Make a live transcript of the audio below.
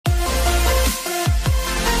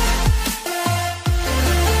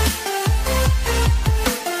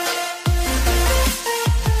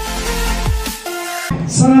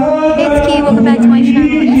welcome back to my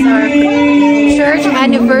channel. It's our church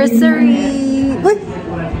anniversary. What?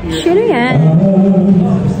 Sino yan?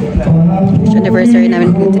 Church anniversary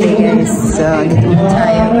namin today, guys. So, dito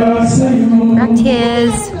tayo.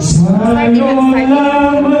 Practice.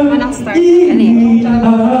 Anong start? Ano eh?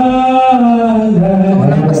 Go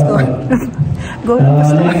ng pastor. Go ng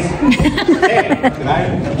pastor.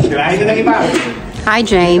 Hi,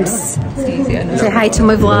 James. Say hi to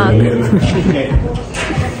my vlog.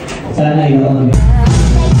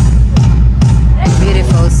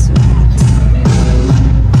 Beautiful.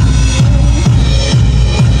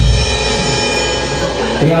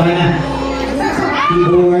 Kaya ka na.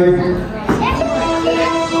 Keyboard.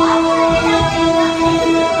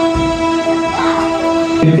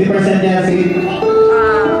 %50 niya, sige.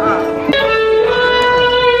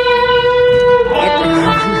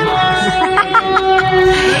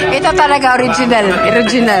 Ito talaga original.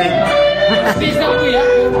 Original. Please na kuya.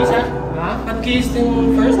 Bisa? At-kiss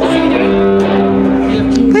yung first.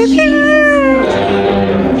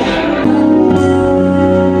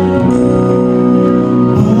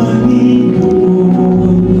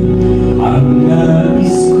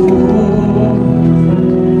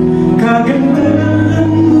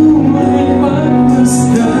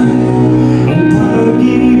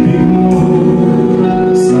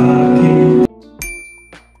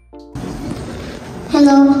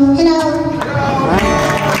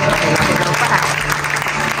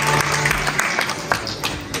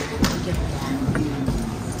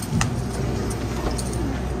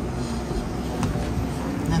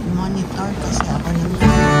 Nag-monitor kasi ako ng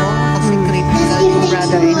kasi critical yung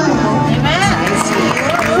brother-in-law ko. Sa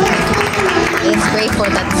ICU. Let's pray for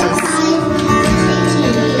that sis.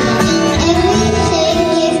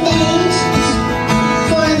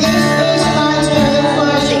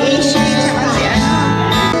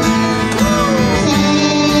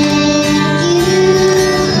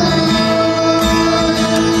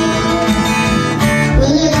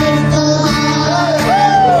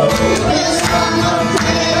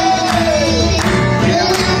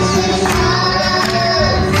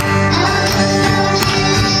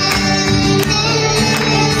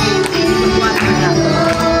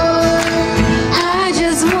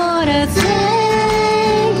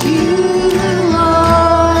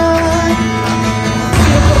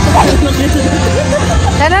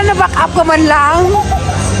 Sana na-back up ko man lang.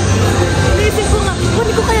 Naisip ko nga,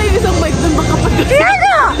 kunin ko kaya yung isang mic doon baka pag...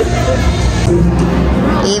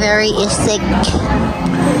 Avery is sick.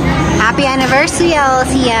 Happy anniversary,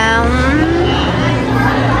 LLCM.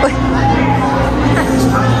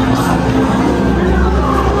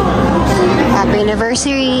 Happy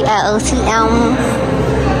anniversary, LLCM.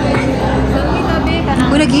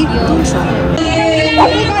 Lagi.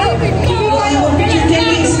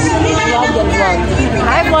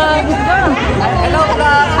 Hi vlog! Hello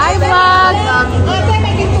vlog! Hi vlog!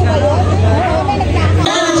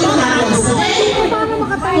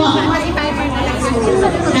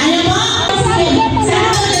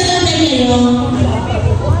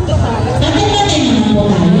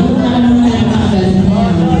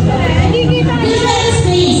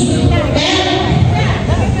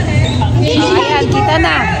 Ayan, kita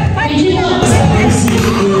na! Amen!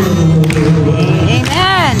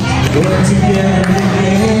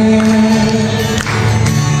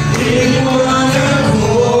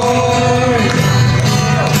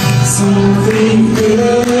 Something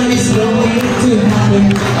good is going to happen.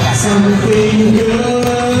 Something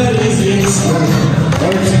good is in store.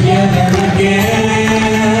 We're together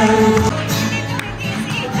again.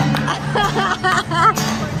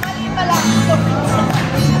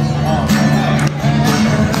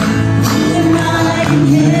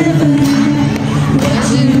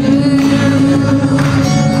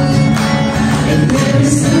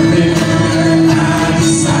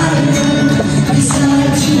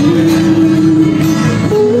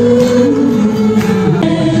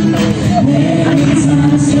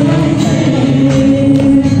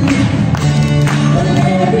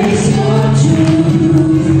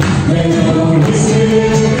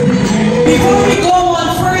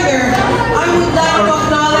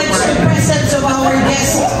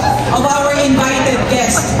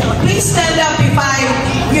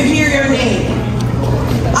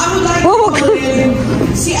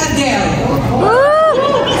 Si Adele.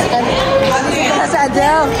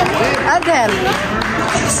 Adele. Adele.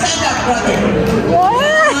 Stand up, brother.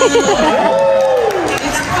 What?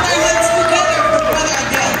 Let's put our hands together for Brother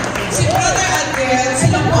Adele. Si Brother Adele,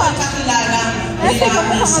 sila po ang kakilala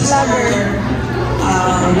nila. Sister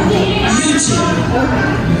YouTube.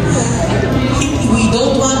 We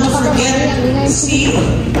don't want to forget, see,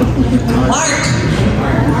 Mark.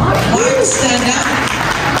 Mark, stand up.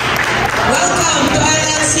 Welcome to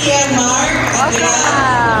LLCM, Mark.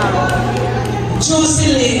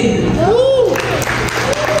 Jocelyn.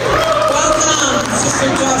 Welcome, Sister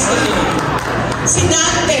Jocelyn. Si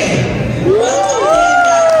Dante. Welcome din,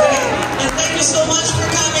 Dante. And thank you so much for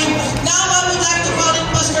coming. Now I would like to call in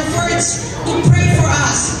Pastor Fritz to pray for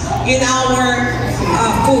us in our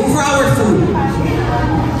food, for our food.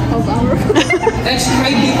 Let's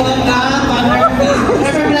pray, people of God. Father, we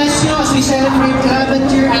ever bless you as we celebrate the 11th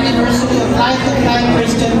year anniversary of Life to Life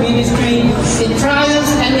Christian Ministry. In trials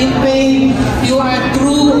and in pain, you are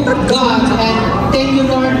true God. And thank you,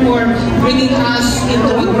 Lord, for bringing us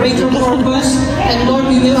into a greater purpose. And Lord,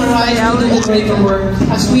 we will arise to do the greater work.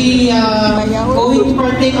 As we going to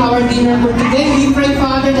partake our dinner for today, we pray,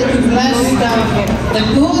 Father, that you bless the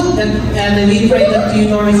food and we pray that you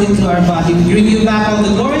nourish into our body. We bring you back all the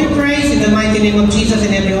glory and praise in the mighty name of Jesus,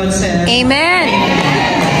 and everyone said, Amen.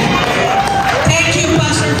 Thank you,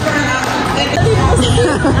 Pastor Fernand.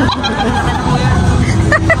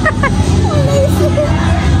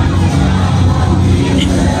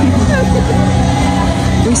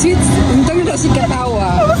 Uy, sweet. Untang na si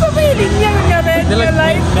katawa. Ano sa feeling niya nga rin?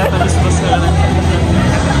 Life.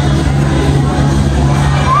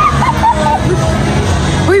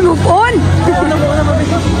 Uy, move on!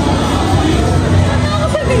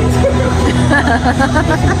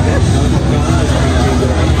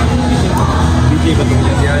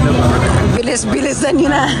 Bilis-bilisan nyo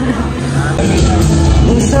na.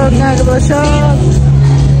 Busog na, busog.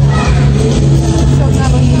 Busog na,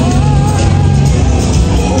 busog.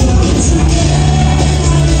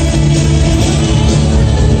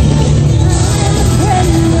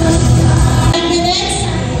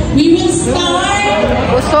 We will start.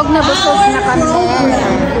 Busog na kami.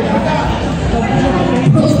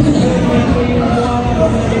 Busog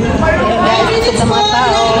na mga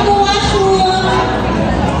tao.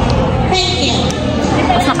 Thank you.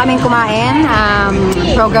 Tapos na kaming kumain.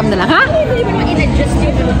 Program na lang, ha?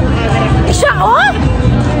 Siya, oh!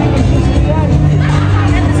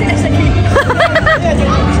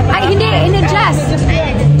 Ay, hindi. In-adjust.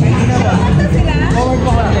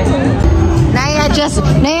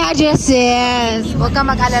 Nai-adjust, yes. Huwag kang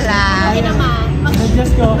mag-alala.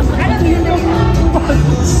 Adjust ko.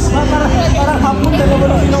 Parang hapon dalawa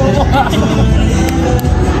lang pinuto.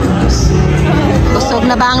 Busog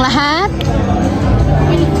na ba ang lahat?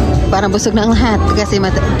 Parang busog na ang lahat kasi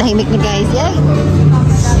tahimik ni guys. Yay!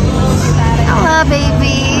 Hello,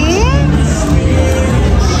 baby!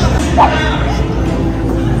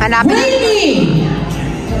 Hanapin Ready.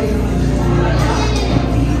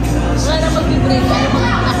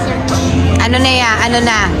 Ano na yan? Ano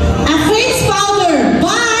na? A face powder,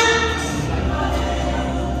 but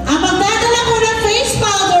ang magdadala ko ng face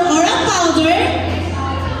powder or a powder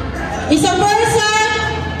is a person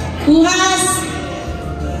who has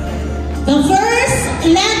the first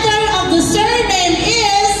letter of the surname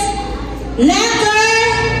is letter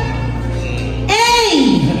A.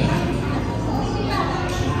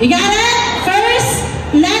 You got it? First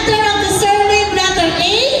letter of the surname, letter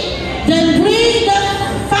A. Then bring the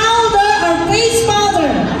powder or face powder.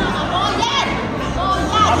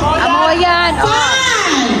 Amoyan! Oh.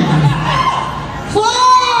 5,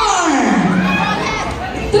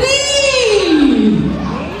 4,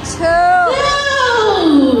 3, 2.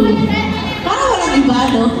 Parang walang iba,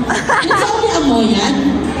 no? It's only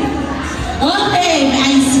amoyan. Okay,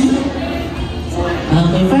 I see.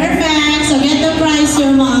 Okay, perfect. So get the prize,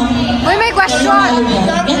 your mom. Uy, may question!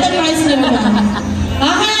 Get the prize, your mom.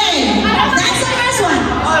 Okay, that's the first one.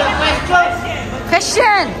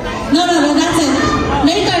 Question! No, that's it.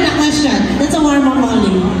 Later, the question. That's a warm-up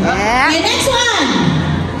only. Yeah. Okay, next one.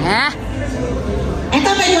 Yeah. Ito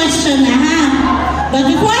may question na, ha? But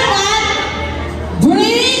before that, bring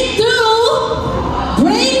me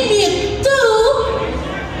two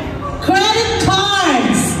credit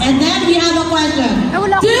cards. And then we have a question. Ay,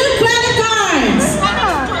 wala ko. 2 credit cards.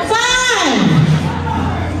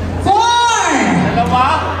 5,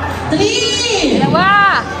 4, 3,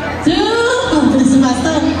 Dalawa! 2,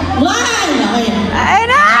 one. Okay. Ay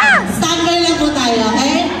na! Standby lang po tayo,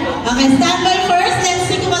 okay? Okay, standby first. Let's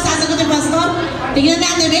see kung masasagot yung Pastor. Tingnan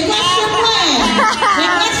natin. May question po eh. May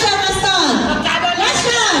question, Pastor.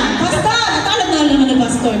 Question! Pastor! Ito alam na naman ng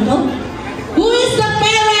Pastor, no? Who is the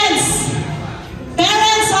parents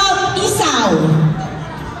of Esau?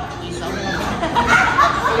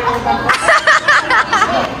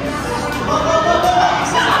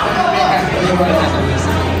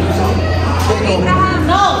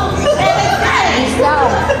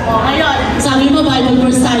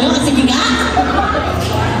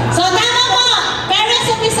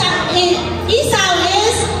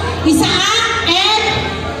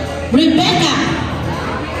 Rebecca.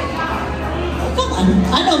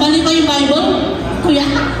 Ano, mali ba yung Bible? Kuya?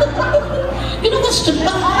 Question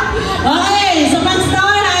pa. Okay, so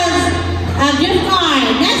Pastor has a gift card.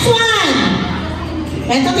 Next one.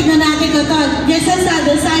 Ito, tignan natin ko ito. This is a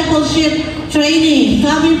discipleship training.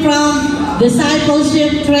 Coming from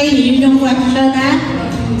discipleship training. Yun yung question, ha?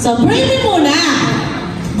 So, bring me muna.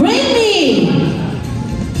 Bring me.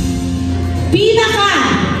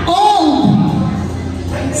 Pinaka-old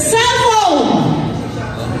cellphone.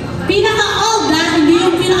 Pinaka-old, ha? Hindi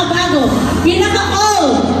yung pinaka-bago.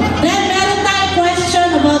 Pinaka-old. Then, meron tayong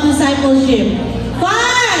question about discipleship. 5,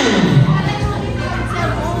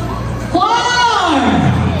 4.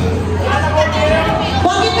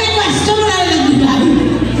 Bakit may question na nagbigay?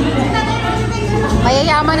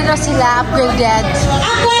 Mayayaman nila sila, upgraded.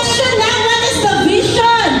 Ang question lang, what is the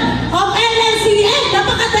vision of LLCM?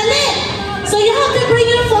 Napakadali. So you have to bring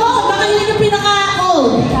your phone. Baka yun yung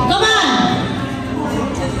pinaka-old. Come on.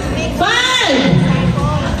 5.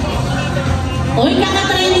 Uy,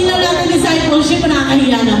 kaka-training na lang ng discipleship.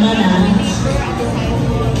 Nakakahiya naman, ha?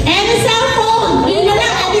 Any cellphone. Yun na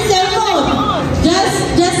lang, any cellphone.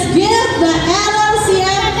 Just give the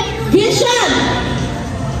LLCM vision.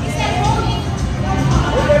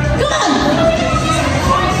 Come on.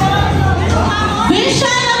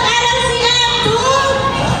 Vision of LLCM to...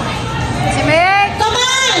 Si Meg! Come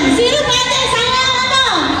on! Sino pwede? Sayang ano?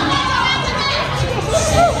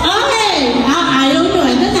 Okay. Ayaw nyo.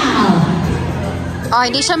 Ito na. Oh,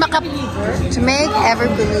 hindi siya to make every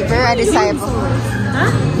believer a disciple.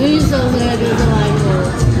 You use the word of the Bible.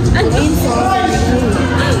 To win souls.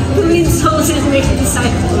 To win souls and make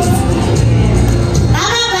disciples.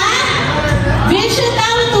 Tama ba? Vision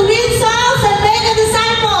namin to win souls and make a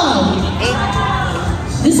disciple.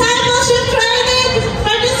 Discipleship training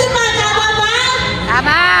participant. Tama ba?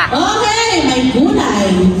 Tama! Okay, may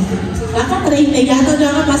gulay. Kaka-train ay yata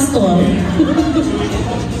dyan ka, pastor.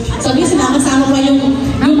 Sabi, sinakasama pa yung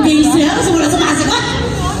case niya. Kasi wala sumasagot.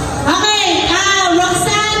 Okay,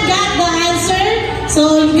 Roxanne got the answer.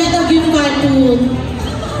 So, you get a gift card to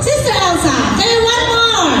Sister Elsa. Okay, one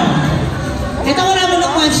more. Ito wala mo na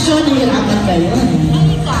question. Nahirapan kayo.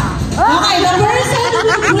 Okay, the person who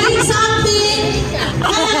will bring something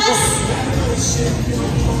has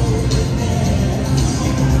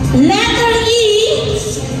letter E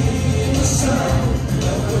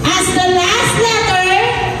as the last letter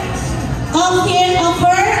of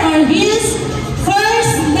her or his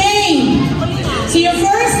first name. So your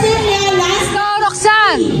first name and last Go,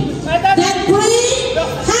 Roxanne! then bring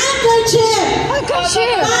handkerchief.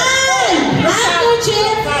 Handkerchief. 5.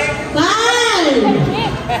 Handkerchief.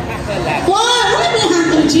 5. 4. What is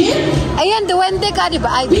handkerchief? Ayan, duwende ka, di ba?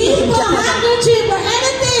 Ay, Big handkerchief or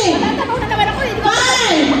anything.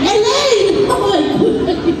 5. Elaine. Oh my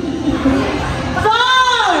goodness. 4.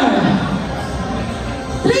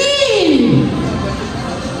 3.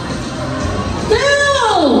 2.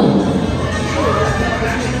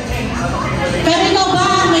 Pero ikaw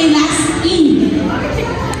ba may last E?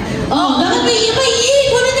 Oh, dapat may E.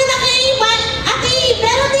 Kunin na lang kay Ate E.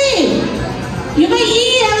 Pero di. Yung may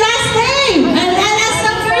E, ang last name. Ang last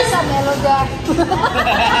numbers.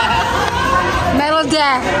 Melody.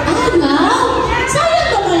 Ano? Sayang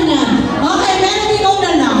naman yan. Okay, pero ikaw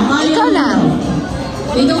na lang. Ikaw na.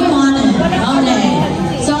 You don't want it. Okay.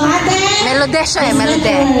 So, ate. Melody siya eh, let's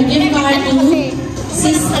melody. let her give card to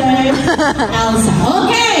Sister Elsa.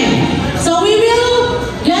 Okay. So, we will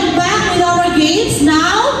get back with our games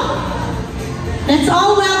now. Let's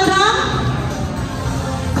all welcome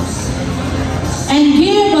and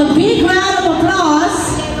give a big round of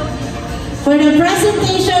applause for the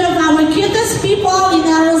presentation of our cutest people in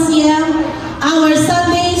LLCM, our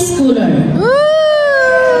Sunday schooler. Woo!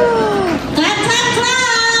 Clap, clap,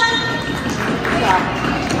 clap!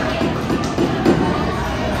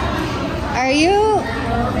 Are you...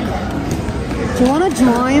 Do you wanna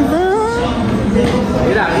join them?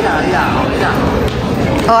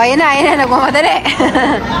 Oh, ayun na, nagmamadali.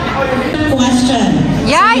 Question.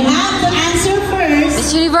 Yay! So you have to answer first.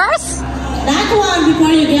 Miss Universe? That one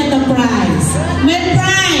before you get the prize. May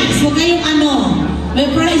prize. Huwag kayong ano. May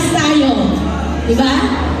prize tayo. Diba?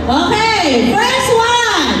 Okay. First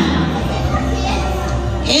one.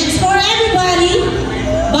 It's for everybody.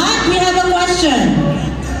 But we have a question.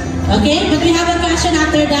 Okay? But we have a question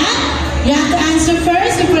after that. You have to answer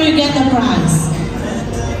first before you get the prize.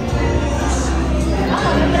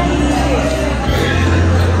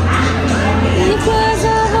 Because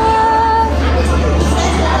of all.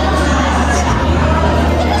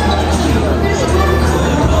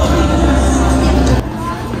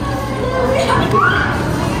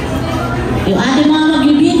 Yung ate mga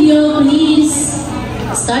mag-video,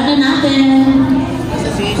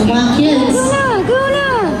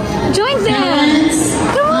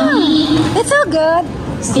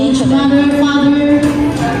 Stage mother, father.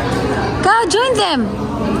 Go, join them.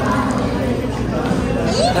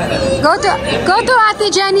 Go to Ate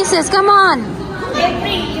Genesis. Come on.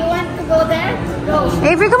 Avery, you want to go there? Go.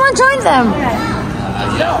 Avery, come on, join them.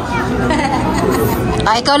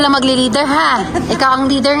 Ikaw lang magli-leader ha. Ikaw ang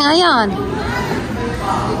leader ngayon.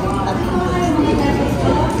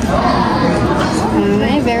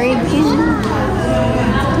 Very cute.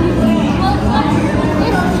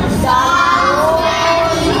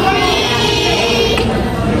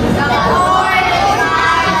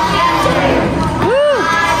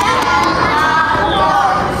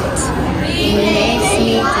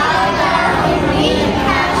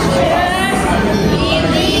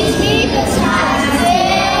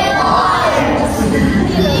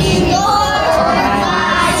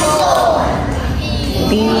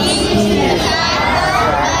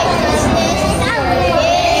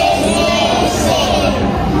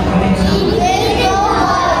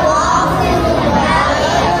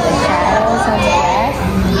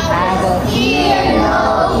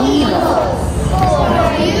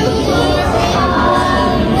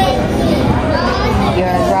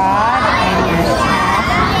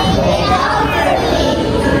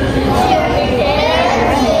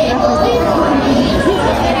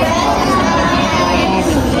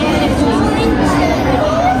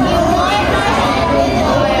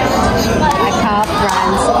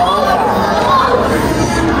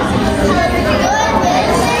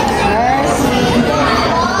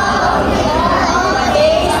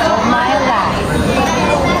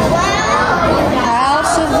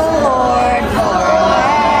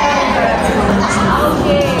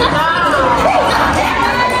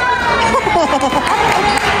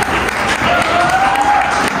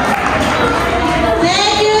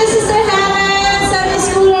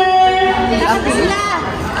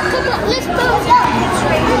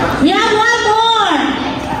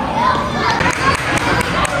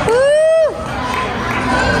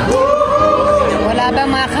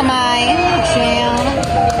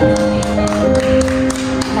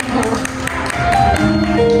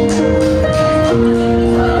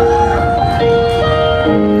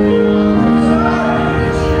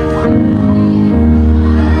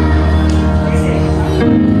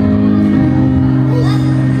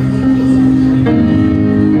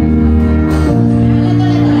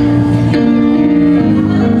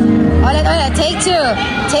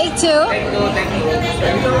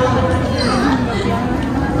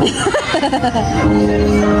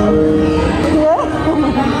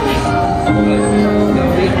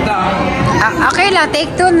 Okay lang, take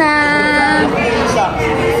 2 na.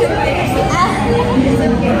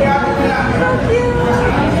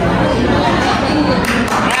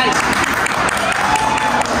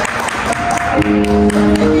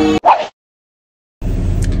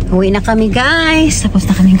 Uwi na kami guys. Tapos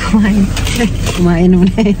na kaming kumain. Kumain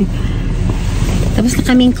muna eh. Tapos na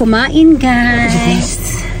kaming kumain guys.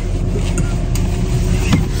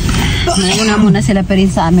 Nauna muna sila pa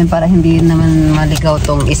rin sa amin para hindi naman maligaw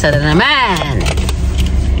tong isa na naman.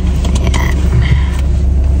 Ayan.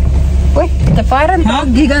 Uy, ito parang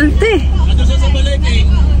gigante. Ato sa balik eh.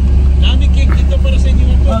 Dami cake dito para sa inyo.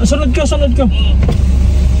 Sunod ka, sunod ka.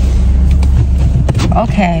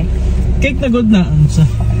 Okay. Cake na good na. Ansa?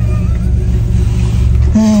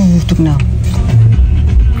 Ito na.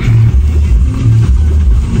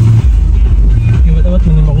 Iwat-awat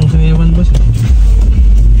mo naman kung sinayawan boss.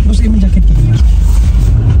 Boss, kayo mo jacket ka.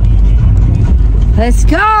 Let's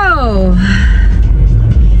go!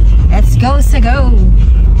 Let's go sa go!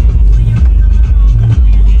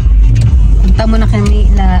 Punta muna kami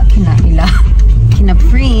kina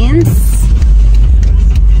Prince.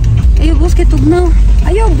 Ayaw, bus kay Tugnaw.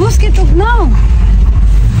 Ayaw, bus kay Tugnaw.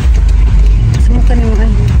 Sumuk ka niyo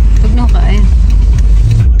ay. Tugnaw ka eh.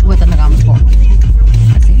 Huwag talaga mo po.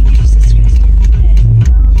 Kasi, Jesus Christ.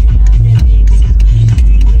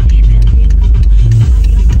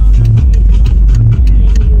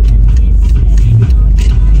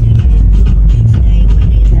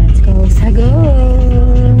 Let's go sa go.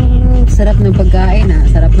 Sarap ng pagkain ha.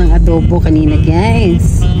 Sarap ng adobo kanina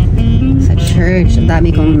guys. Sa church. Ang dami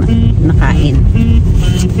kong nakain.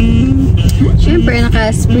 Siyempre,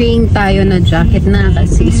 naka-spring tayo na jacket na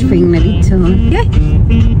kasi spring na dito. Yeah.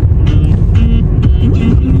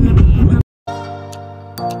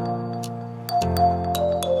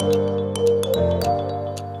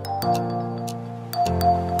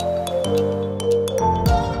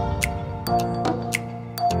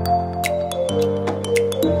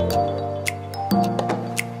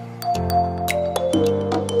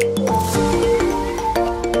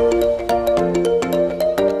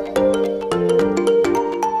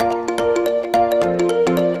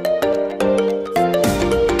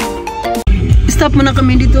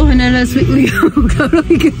 kami dito na last week. Uy,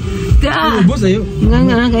 Boss, ayo.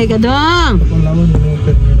 nga, kay kadang. Panglawan mo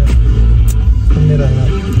kamera na.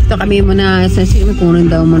 Ito kami muna sa sino kunin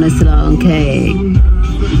daw muna sila ang cake.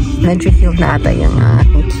 Electric field na ata yung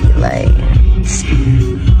aking kilay.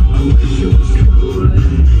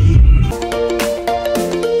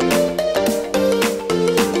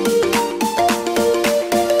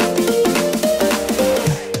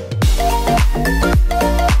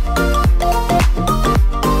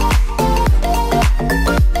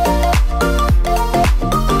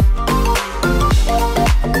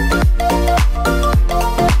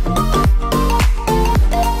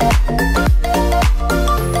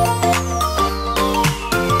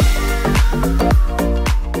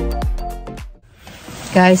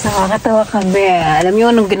 Guys, nakakatawa kami. Alam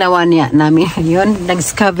niyo anong ginawa niya namin yun?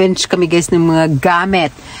 Nag-scavenge kami guys ng mga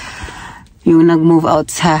gamit. Yung nag-move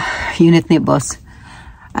out sa unit ni boss.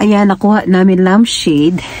 Ayan, nakuha namin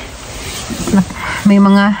lampshade. May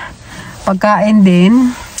mga pagkain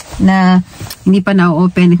din na hindi pa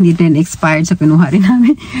na-open, hindi din expired. So, kinuha rin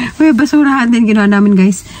namin. Uy, basurahan din ginawa namin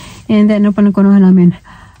guys. And then, ano pa nang kinuha namin?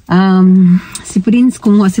 Si Prince,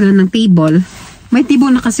 kumuha sila ng table. May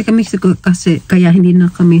table na kasi kami kasi kaya hindi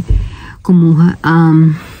na kami kumuha.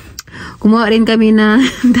 Kumuha rin kami na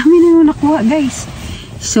dami na yung nakuha guys.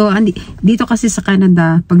 So dito kasi sa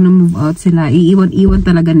Canada pag na-move out sila, iiwan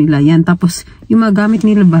talaga nila yan. Tapos yung mga gamit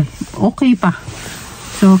nila ba okay pa.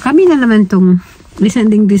 So kami na naman tong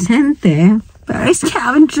descending decente. Pero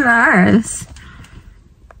scavengers.